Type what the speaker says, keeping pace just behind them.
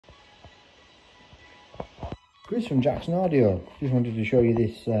Chris from Jackson Audio. Just wanted to show you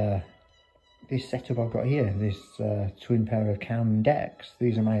this this setup I've got here. This twin pair of KAM decks.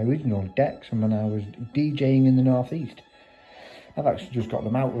 These are my original decks from when I was DJing in the northeast. I've actually just got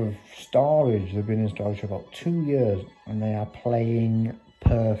them out of storage. They've been in storage for about 2 years and they are playing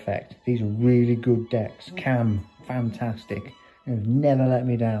perfect. These are really good decks. KAM, fantastic. They've never let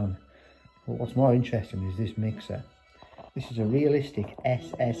me down. But what's more interesting is this mixer. This is a Realistic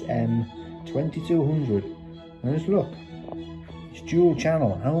SSM-2200. And just look, it's dual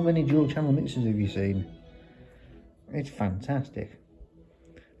channel. How many dual channel mixers have you seen? It's fantastic.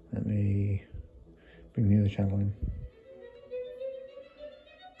 Let me bring the other channel in.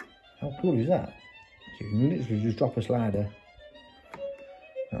 How cool is that? So you can literally just drop a slider.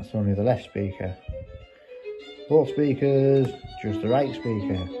 That's only the left speaker. Both speakers, just the right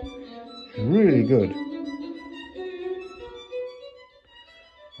speaker. It's really good.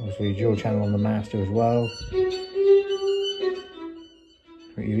 Obviously dual channel on the master as well.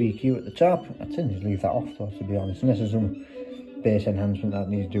 Got your EQ at the top. I tend to leave that off though, to be honest, unless there's some bass enhancement that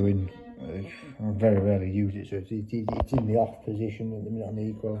needs doing. I very rarely use it, so it's in the off position at the minute on the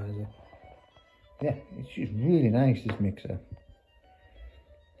equalizer. Yeah, it's just really nice, this mixer.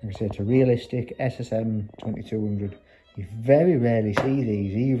 Like I said, it's a Realistic SSM-2200. You very rarely see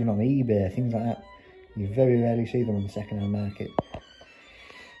these, even on eBay, things like that. You very rarely see them on the second-hand market.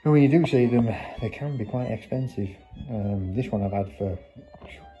 And when you do see them, they can be quite expensive. This one I've had for,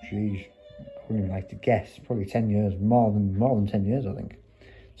 geez, I wouldn't even like to guess, probably 10 years, more than 10 years, I think.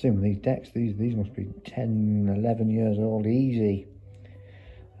 Same with these decks, these must be 10, 11 years old, easy.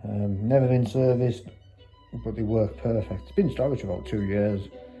 Never been serviced, but they work perfect. It's been in storage for about 2 years.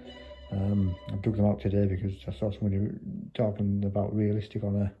 I took them out today because I saw somebody talking about Realistic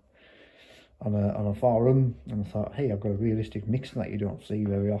on a forum, and I thought, hey, I've got a Realistic mixer that you don't see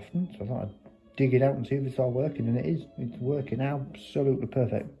very often, so I thought I'd dig it out and see if it's all working, and it is. It's working absolutely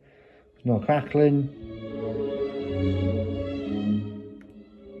perfect. There's no crackling.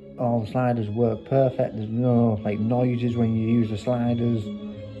 All the sliders work perfect. There's no like noises when you use the sliders.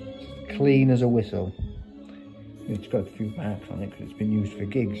 It's clean as a whistle. It's got a few marks on it because it's been used for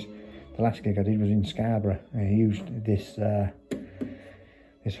gigs. The last gig I did was in Scarborough. I used this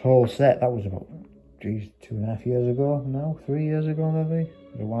this whole set. That was about, geez, 2.5 years ago now, 3 years ago maybe.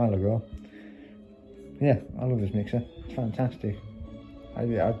 It was a while ago. Yeah, I love this mixer. It's fantastic. I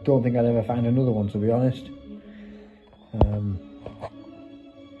don't think I'd ever find another one, to be honest. The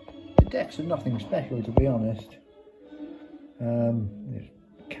decks are nothing special, to be honest. It's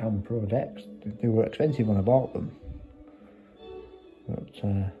KAM Pro decks. They were expensive when I bought them, but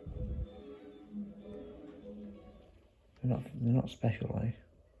they're not special, eh?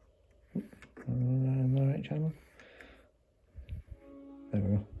 Am I the right channel? There we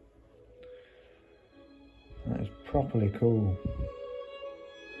go. That is properly cool.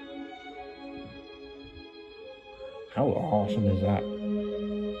 How awesome is that?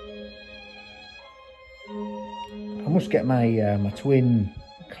 I must get my my twin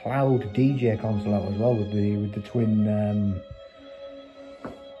cloud DJ console out as well with the twin.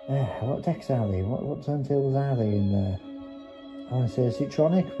 What decks are they? What turntables are they in there? I want to say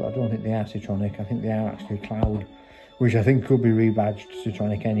Citronic, but I don't think they are Citronic. I think they are actually cloud, which I think could be rebadged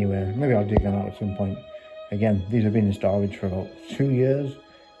Citronic anyway. Maybe I'll dig them out at some point. Again, these have been in storage for about 2 years.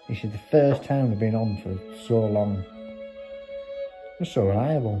 This is the first time they've been on for so long. Just so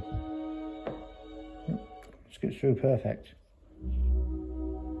reliable. Just gets through perfect.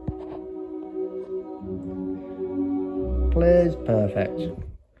 Plays perfect.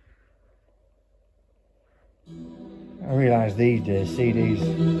 I realise these days CDs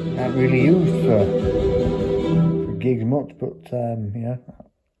aren't really used for gigs much, but you know,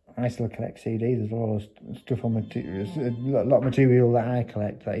 I still collect CDs. There's a lot of stuff on material, a lot of material that I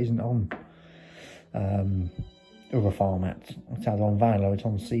collect that isn't on other formats. It's either on vinyl or it's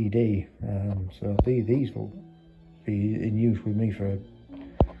on CD. So these will be in use with me for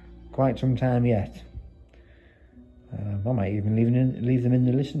quite some time yet. I might even leave them in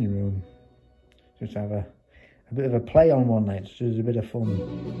the listening room, just to have a bit of a play on one night, just as a bit of fun.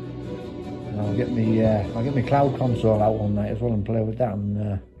 And I'll get my cloud console out one night as well and play with that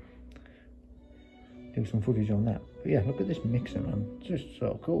and do some footage on that. But yeah, look at this mixer, man. It's just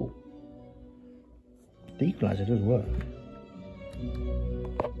so cool. The equalizer does work.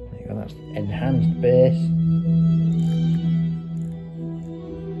 There you go, that's enhanced bass.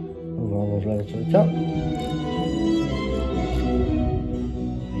 Move all those levels to the top.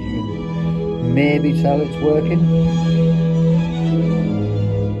 Maybe tell it's working.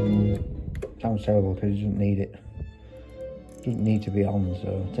 Sounds terrible because it doesn't need it. Doesn't need to be on,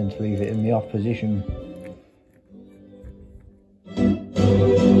 so I tend to leave it in the off position.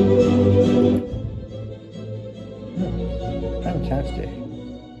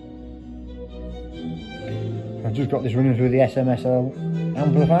 I've just got this running through the SMSL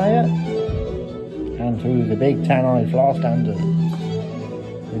amplifier and through the big tannoy floor standards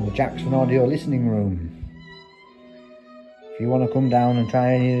in the Jackson Audio listening room. If you want to come down and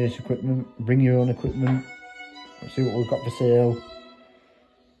try any of this equipment, bring your own equipment, see what we've got for sale,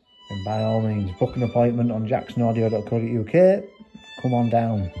 then by all means book an appointment on jacksonaudio.co.uk. Come on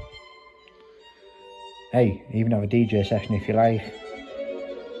down. Hey, even have a DJ session if you like.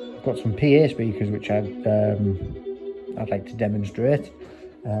 I've got some PA speakers which I'd like to demonstrate.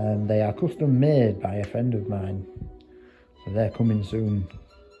 They are custom made by a friend of mine, so they're coming soon.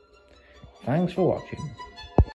 Thanks for watching.